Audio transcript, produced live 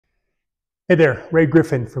Hey there, Ray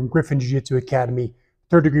Griffin from Griffin Jiu-Jitsu Academy,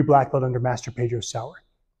 third degree black belt under Master Pedro Sauer.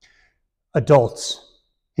 Adults,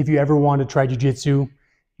 if you ever want to try Jiu-Jitsu,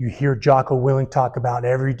 you hear Jocko Willing talk about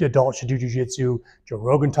every adult should do Jiu-Jitsu. Joe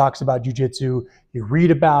Rogan talks about Jiu-Jitsu. You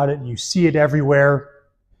read about it, you see it everywhere.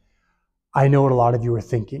 I know what a lot of you are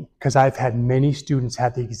thinking because I've had many students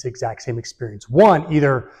have the exact same experience. One,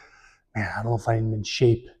 either, man, I don't know if I'm in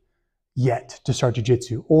shape yet to start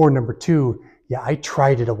Jiu-Jitsu, or number two, yeah, I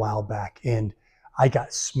tried it a while back and I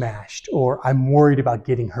got smashed, or I'm worried about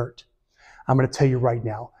getting hurt. I'm going to tell you right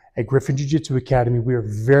now, at Griffin Jiu-Jitsu Academy, we are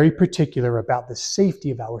very particular about the safety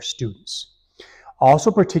of our students.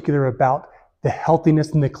 Also particular about the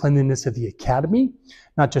healthiness and the cleanliness of the academy,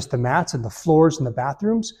 not just the mats and the floors and the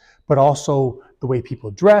bathrooms, but also the way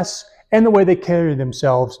people dress and the way they carry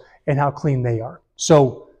themselves and how clean they are.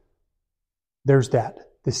 So there's that,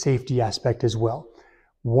 the safety aspect as well.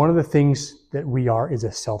 One of the things that we are is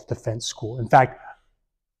a self-defense school. In fact,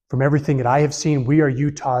 from everything that I have seen, we are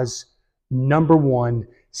Utah's #1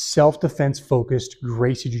 self-defense focused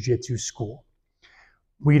Gracie Jiu-Jitsu school.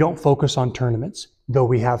 We don't focus on tournaments, though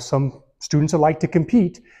we have some students that like to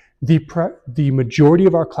compete. The majority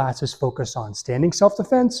of our classes focus on standing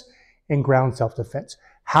self-defense and ground self-defense.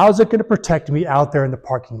 How's it going to protect me out there in the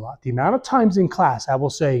parking lot? The amount of times in class I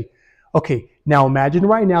will say, okay, now imagine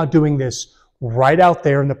right now doing this right out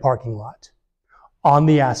there in the parking lot, on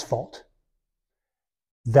the asphalt.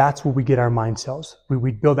 That's where we get our mind cells.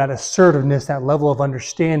 We build that assertiveness, that level of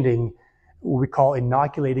understanding, what we call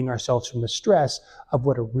inoculating ourselves from the stress of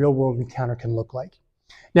what a real world encounter can look like.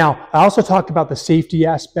 Now, I also talked about the safety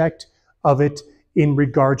aspect of it in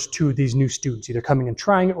regards to these new students, either coming and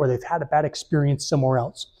trying it or they've had a bad experience somewhere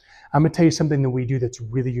else. I'm going to tell you something that we do that's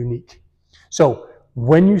really unique. So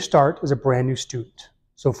when you start as a brand new student,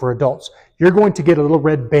 so for adults, you're going to get a little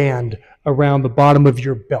red band around the bottom of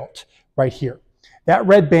your belt right here. That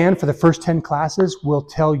red band for the first 10 classes will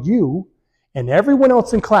tell you and everyone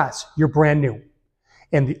else in class you're brand new.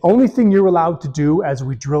 And the only thing you're allowed to do as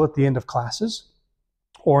we drill at the end of classes,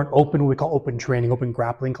 or an open, what we call open training, open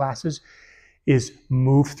grappling classes, is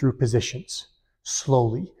move through positions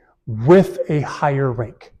slowly with a higher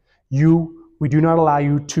rank. We do not allow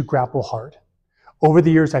you to grapple hard. Over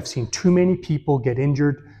the years, I've seen too many people get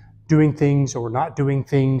injured doing things or not doing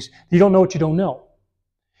things. You don't know what you don't know.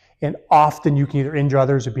 And often you can either injure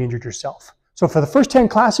others or be injured yourself. So for the first 10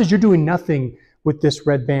 classes, you're doing nothing with this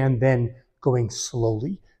red band, then going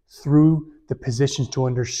slowly through the positions to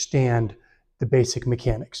understand the basic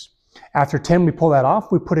mechanics. After 10, we pull that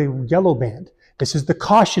off, we put a yellow band. This is the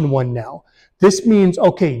caution one now. This means,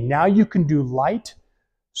 okay, now you can do light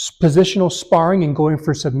positional sparring and going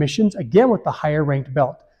for submissions, again with the higher ranked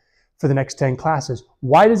belt for the next 10 classes.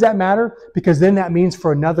 Why does that matter? Because then that means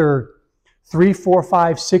for another 3, 4,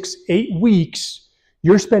 5, 6, 8 weeks,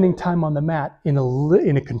 you're spending time on the mat in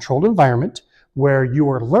a controlled environment where you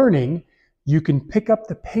are learning. You can pick up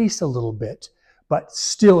the pace a little bit, but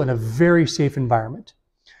still in a very safe environment.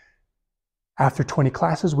 After 20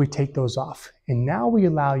 classes, we take those off. And now we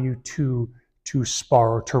allow you to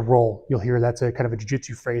spar or to roll. You'll hear that's a kind of a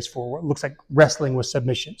jiu-jitsu phrase for what looks like wrestling with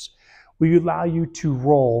submissions. We allow you to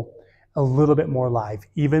roll a little bit more live.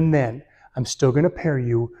 Even then, I'm still going to pair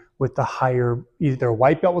you with the higher, either a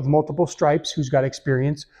white belt with multiple stripes who's got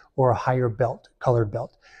experience or a higher belt, colored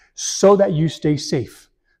belt, so that you stay safe.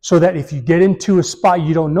 So that if you get into a spot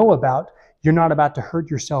you don't know about, you're not about to hurt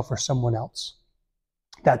yourself or someone else.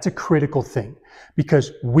 That's a critical thing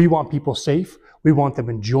because we want people safe. We want them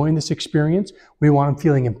enjoying this experience. We want them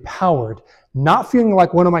feeling empowered, not feeling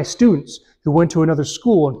like one of my students who went to another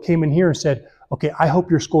school and came in here and said, okay, I hope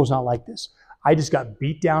your school's not like this. I just got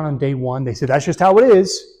beat down on day one. They said, that's just how it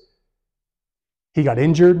is. He got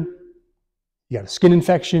injured. He got a skin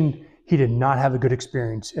infection. He did not have a good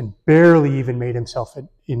experience and barely even made himself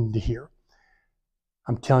into here.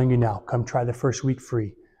 I'm telling you now, come try the first week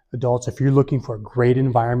free. Adults, if you're looking for a great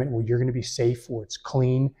environment where you're going to be safe, where it's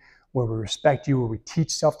clean, where we respect you, where we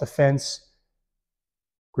teach self-defense,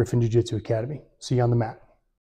 Griffin Jiu-Jitsu Academy. See you on the mat.